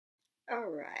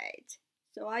Alright,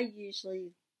 so I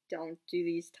usually don't do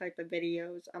these type of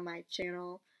videos on my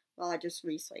channel. Well, I just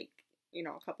recently,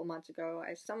 a couple months ago,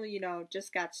 as some of you know,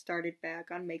 just got started back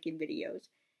on making videos.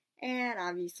 And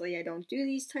obviously I don't do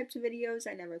these types of videos.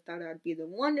 I never thought I'd be the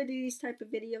one to do these type of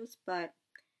videos, but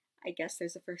I guess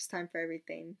there's a first time for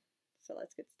everything. So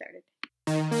let's get started.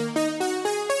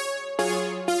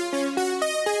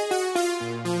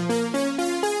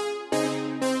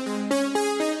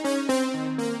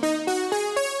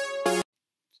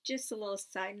 Just a little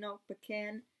side note, but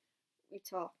can we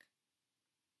talk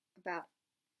about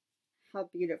how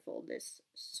beautiful this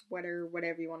sweater,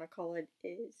 whatever you want to call it,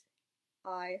 is?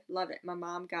 I love it. My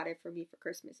mom got it for me for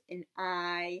Christmas, and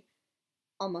I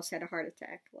almost had a heart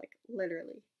attack, like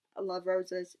literally. I love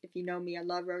roses. If you know me, I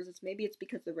love roses. Maybe it's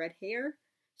because of the red hair,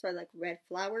 so I like red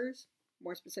flowers,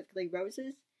 more specifically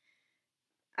roses.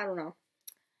 I don't know.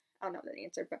 I don't know that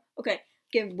answer, but okay.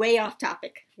 Getting way off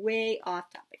topic. Way off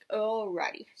topic.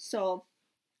 Alrighty. So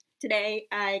today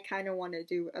I kind of want to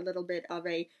do a little bit of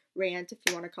a rant, if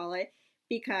you want to call it,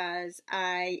 because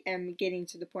I am getting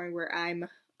to the point where I'm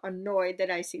annoyed that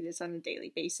I see this on a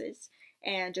daily basis.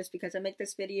 And just because I make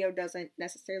this video doesn't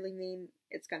necessarily mean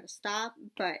it's gonna stop,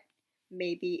 but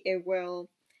maybe it will,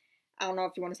 I don't know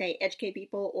if you want to say educate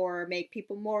people or make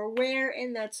people more aware,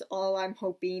 and that's all I'm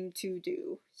hoping to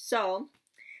do. So,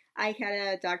 I had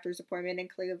a doctor's appointment in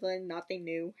Cleveland, nothing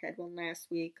new, had one last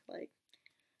week. Like,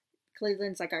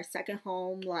 Cleveland's like our second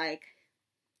home, like,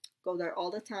 go there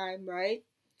all the time, right?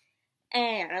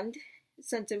 And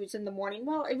since it was in the morning,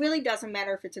 well, it really doesn't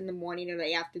matter if it's in the morning or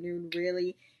the afternoon,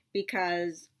 really,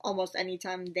 because almost any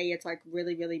time of the day it's like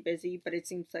really, really busy. But it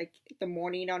seems like the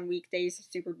morning on weekdays is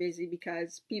super busy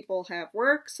because people have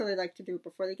work, so they like to do it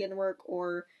before they get to work,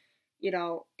 or,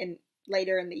 and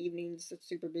later in the evenings it's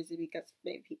super busy because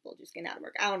maybe people just get out of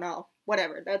work. I don't know,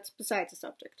 whatever, that's besides the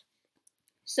subject.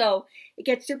 So it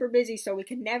gets super busy, so we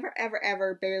can never, ever,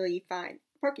 ever barely find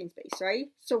parking space, right?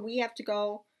 So we have to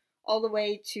go all the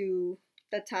way to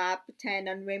the top 10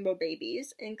 on Rainbow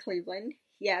Babies in Cleveland.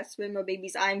 Yes, Rainbow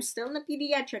Babies. I'm still in the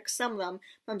pediatrics, some of them,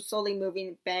 but I'm slowly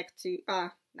moving back to,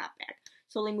 not back,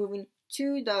 slowly moving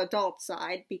to the adult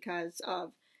side because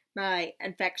of my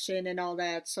infection and all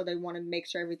that, so they wanted to make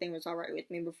sure everything was alright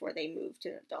with me before they moved to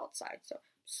the adult side. So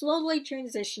slowly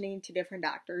transitioning to different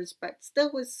doctors, but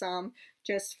still with some,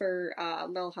 just for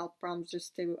little health problems,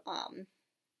 just to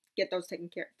get those taken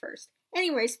care of first.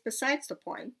 Anyways, besides the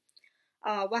point,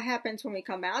 what happens when we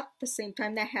come out? The same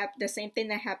thing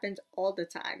that happens all the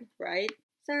time, right?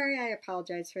 Sorry, I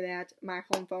apologize for that. My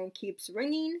home phone keeps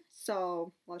ringing,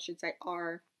 so, well, I should say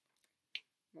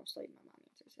mostly my mom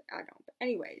answers it, I don't, but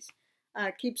anyways,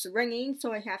 keeps ringing,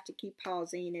 so I have to keep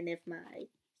pausing, and if my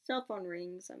cell phone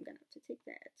rings, I'm gonna have to take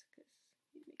that, because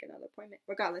you make another appointment,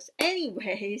 regardless.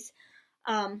 Anyways,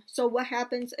 so what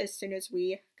happens as soon as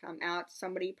we come out?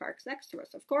 Somebody parks next to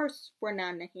us. Of course, we're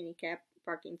not in a handicap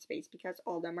parking space because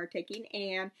all of them are taking,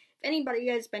 and if anybody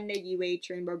has been to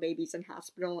UH, Rainbow Babies and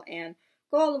Hospital, and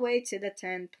go all the way to the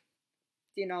 10th,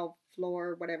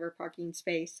 floor, whatever, parking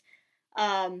space,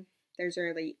 there's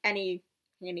rarely any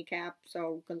handicap,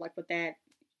 so good luck with that.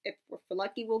 If we're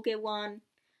lucky, we'll get one,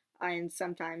 and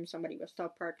sometimes somebody will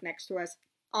still park next to us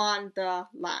on the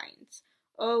lines.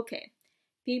 Okay,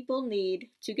 people need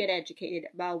to get educated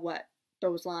about what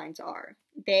those lines are.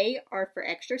 They are for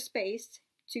extra space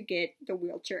to get the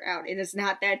wheelchair out. It is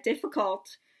not that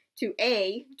difficult to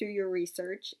do your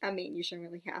research. I mean, you shouldn't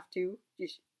really have to.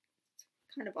 It's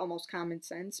kind of almost common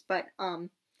sense, but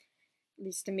at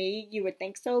least to me, you would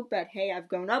think so, but hey, I've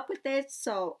grown up with this,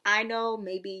 so I know.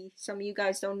 Maybe some of you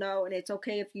guys don't know, and it's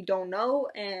okay if you don't know,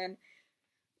 and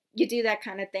you do that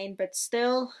kind of thing, but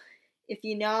still, if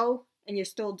you know, and you're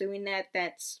still doing that,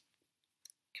 that's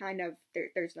kind of,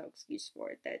 there's no excuse for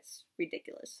it. That's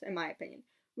ridiculous, in my opinion.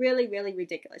 Really, really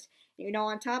ridiculous.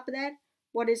 On top of that,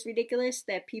 what is ridiculous?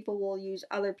 That people will use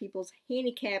other people's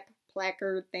handicap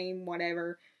placard thing,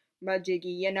 whatever,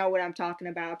 majiggy, you know what I'm talking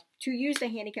about, to use the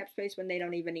handicap space when they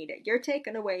don't even need it. You're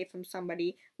taken away from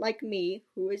somebody like me,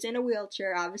 who is in a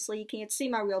wheelchair. Obviously, you can't see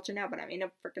my wheelchair now, but I'm in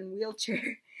a freaking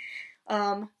wheelchair.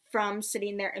 From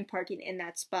sitting there and parking in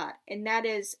that spot. And that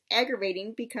is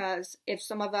aggravating because if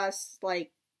some of us,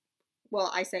 well,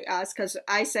 I say us because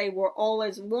I say we're all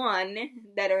as one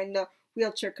that are in the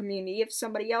wheelchair community. If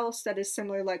somebody else that is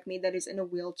similar like me that is in a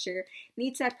wheelchair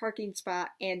needs that parking spot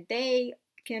and they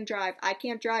can drive, I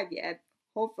can't drive yet,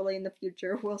 hopefully in the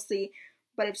future, we'll see,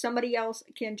 but if somebody else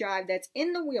can drive that's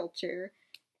in the wheelchair,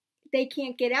 they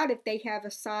can't get out if they have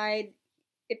a side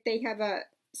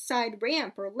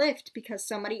ramp or lift because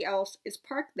somebody else is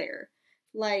parked there.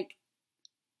 Like,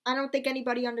 I don't think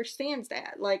anybody understands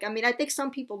that. Like, I mean, I think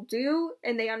some people do,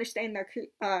 and they understand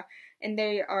and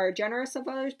they are generous of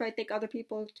others, but I think other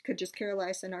people could just care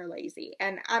less and are lazy.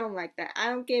 And I don't like that. I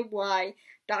don't get why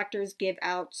doctors give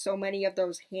out so many of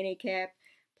those handicap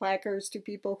placards to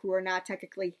people who are not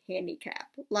technically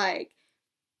handicapped. Like,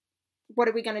 what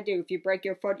are we gonna do? If you break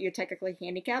your foot, you're technically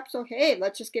handicapped. So hey,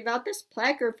 let's just give out this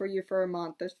placard for you for a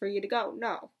month. That's for you to go.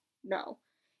 No, no.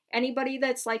 Anybody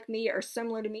that's like me or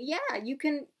similar to me, yeah, you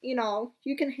can,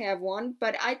 you can have one.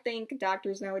 But I think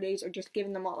doctors nowadays are just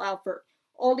giving them all out for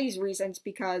all these reasons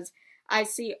because I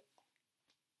see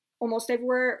almost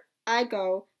everywhere I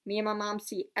go, me and my mom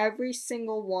see every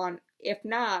single one, if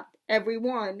not every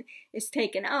one, is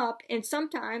taken up. And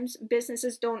sometimes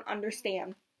businesses don't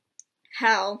understand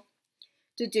how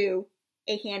to do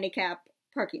a handicap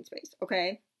parking space,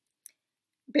 okay?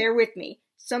 Bear with me.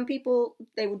 Some people,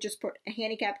 they would just put a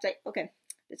handicap, say, okay,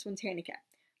 this one's handicapped,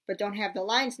 but don't have the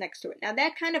lines next to it. Now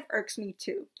that kind of irks me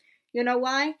too. You know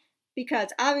why? Because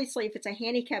obviously if it's a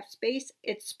handicapped space,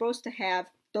 it's supposed to have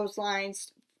those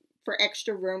lines for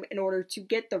extra room in order to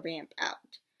get the ramp out.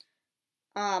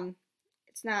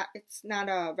 It's not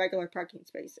a regular parking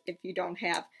space if you don't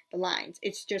have the lines.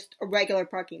 It's just a regular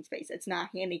parking space. It's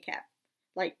not handicapped.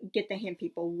 Like, get the hint,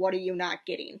 people. What are you not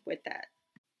getting with that?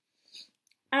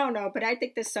 I don't know, but I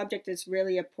think this subject is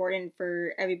really important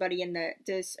for everybody in the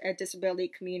disability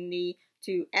community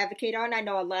to advocate on. I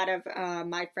know a lot of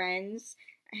my friends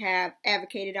have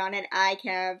advocated on it. I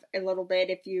have a little bit.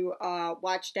 If you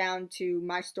watch down to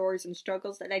my stories and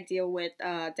struggles that I deal with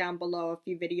down below, a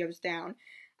few videos down,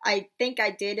 I think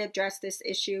I did address this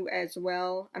issue as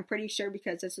well. I'm pretty sure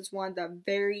because this is one of the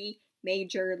very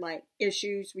major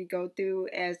issues we go through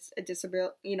as a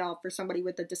disability, for somebody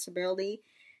with a disability.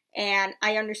 And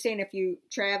I understand if you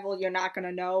travel, you're not going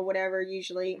to know whatever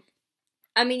usually.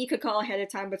 I mean, you could call ahead of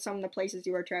time, but some of the places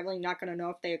you are traveling, you're not going to know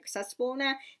if they're accessible or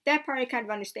not. That part I kind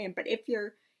of understand. But if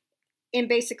you're in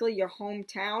basically your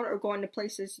hometown or going to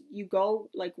places you go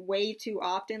way too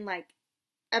often,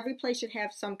 every place should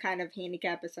have some kind of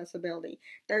handicap accessibility.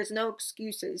 There's no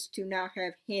excuses to not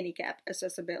have handicap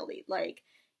accessibility.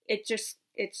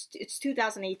 It's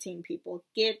 2018, people.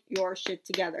 Get your shit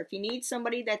together. If you need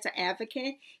somebody that's an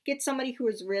advocate, get somebody who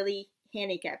is really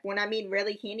handicapped. When I mean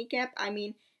really handicapped, I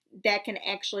mean that can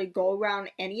actually go around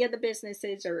any of the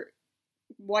businesses or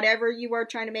whatever you are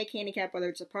trying to make handicap, whether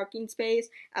it's a parking space,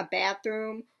 a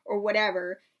bathroom, or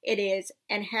whatever it is,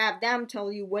 and have them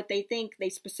tell you what they think they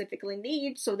specifically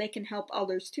need so they can help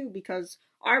others too, because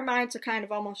our minds are kind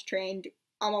of almost trained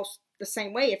almost the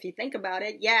same way if you think about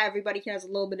it. Yeah, everybody has a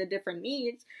little bit of different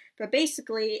needs, but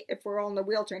basically if we're all in the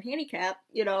wheelchair and handicap,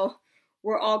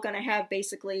 we're all going to have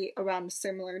basically around the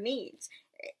similar needs.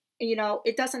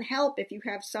 It doesn't help if you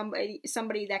have somebody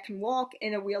that can walk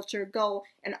in a wheelchair go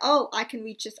and, oh, I can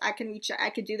reach this, I can reach that, I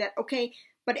could do that. Okay,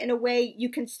 but in a way you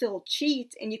can still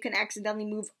cheat and you can accidentally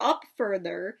move up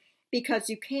further because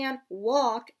you can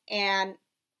walk and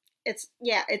it's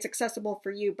accessible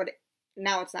for you, but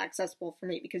now it's not accessible for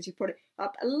me because you put it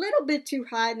up a little bit too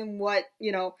high than what,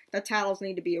 the towels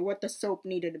need to be or what the soap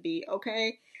needed to be,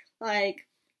 okay?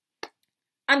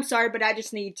 I'm sorry, but I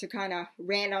just need to kind of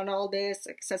rant on all this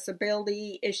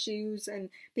accessibility issues, and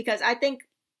because I think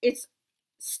it's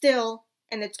still,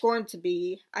 and it's going to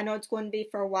be, I know it's going to be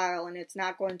for a while, and it's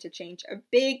not going to change, a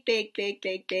big, big, big,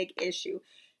 big, big issue.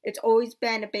 It's always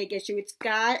been a big issue. It's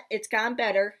gotten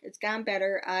better. It's gotten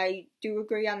better. I do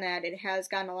agree on that. It has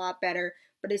gotten a lot better,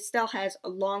 but it still has a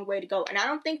long way to go. And I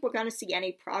don't think we're going to see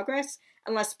any progress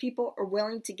unless people are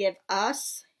willing to give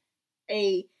us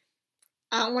I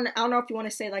don't know if you want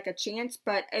to say a chance,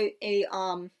 but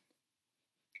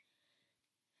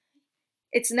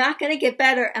it's not going to get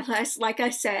better unless, like I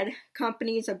said,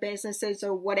 companies or businesses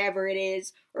or whatever it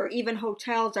is, or even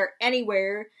hotels or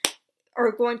anywhere,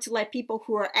 are going to let people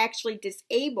who are actually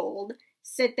disabled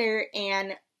sit there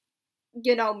and,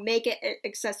 make it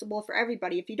accessible for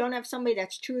everybody. If you don't have somebody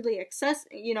that's truly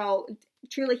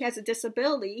truly has a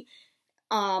disability,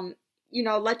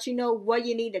 let you know what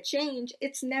you need to change,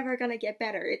 it's never going to get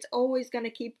better. It's always going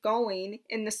to keep going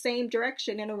in the same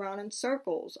direction and around in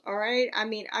circles, alright? I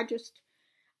mean, I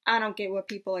don't get what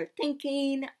people are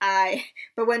thinking.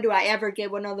 But when do I ever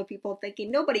get what other people are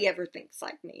thinking? Nobody ever thinks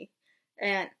like me.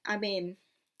 And, I mean,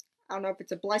 I don't know if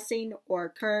it's a blessing or a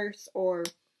curse or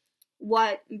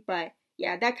what, but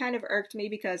yeah, that kind of irked me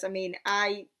because, I mean,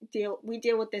 we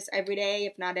deal with this every day,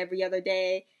 if not every other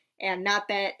day. And not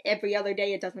that every other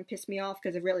day it doesn't piss me off,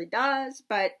 because it really does.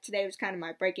 But today was kind of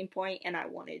my breaking point, and I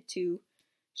wanted to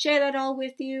share that all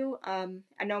with you. I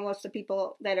know most of the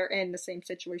people that are in the same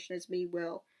situation as me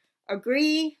will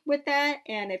agree with that,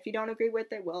 and if you don't agree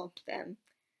with it, well, then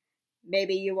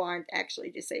maybe you aren't actually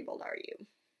disabled, are you?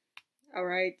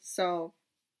 Alright, so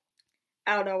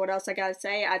I don't know what else I gotta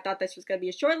say. I thought this was gonna be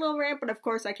a short little rant, but of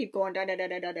course I keep going da da da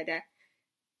da da da da.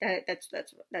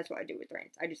 That's what I do with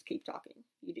rants. I just keep talking.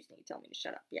 You just need to tell me to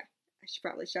shut up. Yeah, I should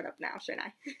probably shut up now, shouldn't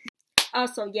I?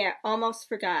 Also, yeah, almost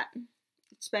forgot.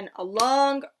 It's been a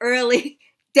long, early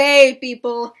day,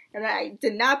 people, and I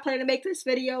did not plan to make this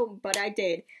video, but I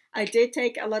did. I did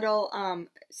take a little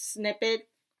snippet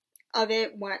of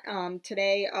it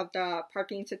today of the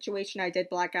parking situation. I did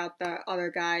black out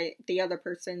the other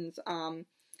person's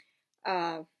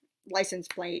license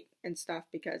plate and stuff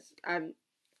because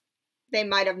they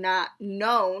might have not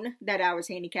known that I was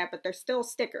handicapped, but there's still a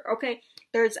sticker. Okay,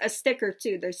 there's a sticker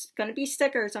too. There's going to be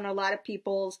stickers on a lot of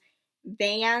people's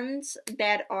vans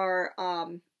that are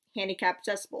handicap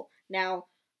accessible. Now,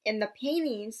 in the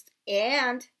paintings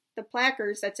and the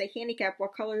placards that say handicap,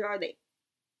 what color are they?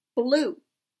 Blue.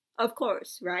 Of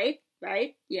course, right?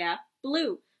 Right? Yeah,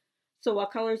 blue. So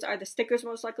what colors are the stickers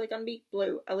most likely going to be?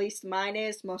 Blue. At least mine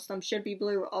is. Most of them should be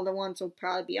blue. Other ones will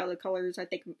probably be other colors. I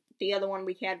think the other one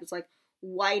we had was like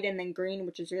white and then green,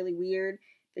 which is really weird.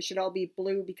 They should all be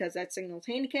blue because that signals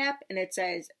handicap, and it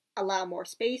says allow more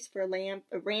space for a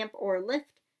ramp or a lift.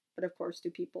 But of course, do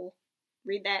people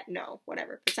read that? No,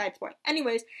 whatever. Besides the point.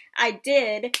 Anyways, I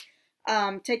did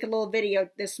take a little video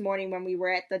this morning when we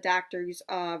were at the doctor's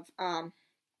of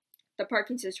the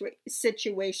parking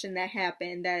situation that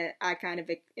happened that I kind of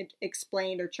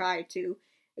explained or tried to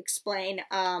explain.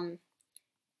 And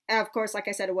of course, like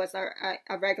I said, it was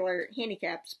a regular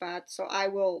handicap spot, so I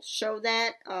will show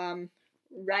that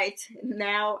right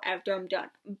now after I'm done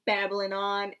babbling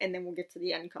on, and then we'll get to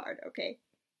the end card, okay?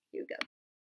 Here we go.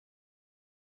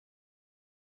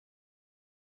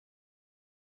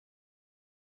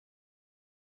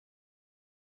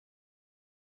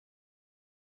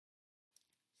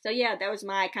 So yeah, that was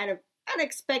my kind of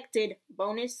unexpected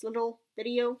bonus little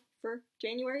video for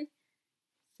January.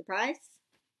 Surprise.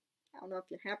 I don't know if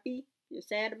you're happy, if you're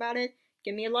sad about it.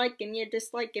 Give me a like, give me a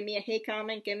dislike, give me a hate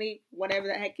comment, give me whatever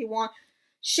the heck you want.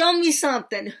 Show me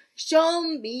something. Show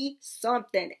me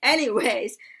something.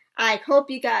 Anyways, I hope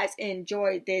you guys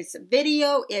enjoyed this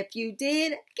video. If you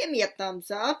did, give me a thumbs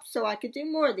up so I could do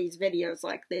more of these videos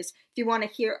like this. If you want to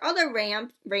hear other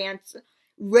rants,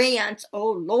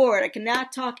 oh Lord, I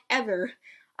cannot talk ever,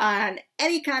 on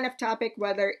any kind of topic,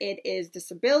 whether it is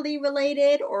disability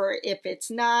related or if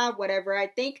it's not, whatever I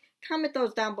think, comment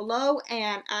those down below,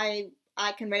 and I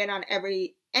can rant on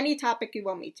any topic you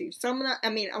want me to.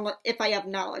 If I have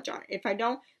knowledge on it. If I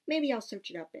don't, maybe I'll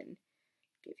search it up and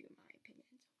give you my opinion.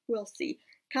 We'll see.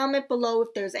 Comment below if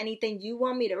there's anything you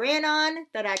want me to rant on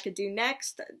that I could do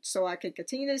next so I could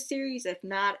continue this series. If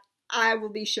not, I will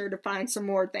be sure to find some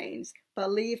more things.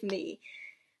 Believe me.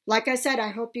 Like I said, I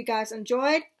hope you guys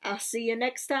enjoyed. I'll see you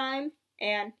next time.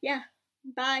 And yeah,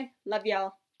 bye. Love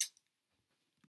y'all.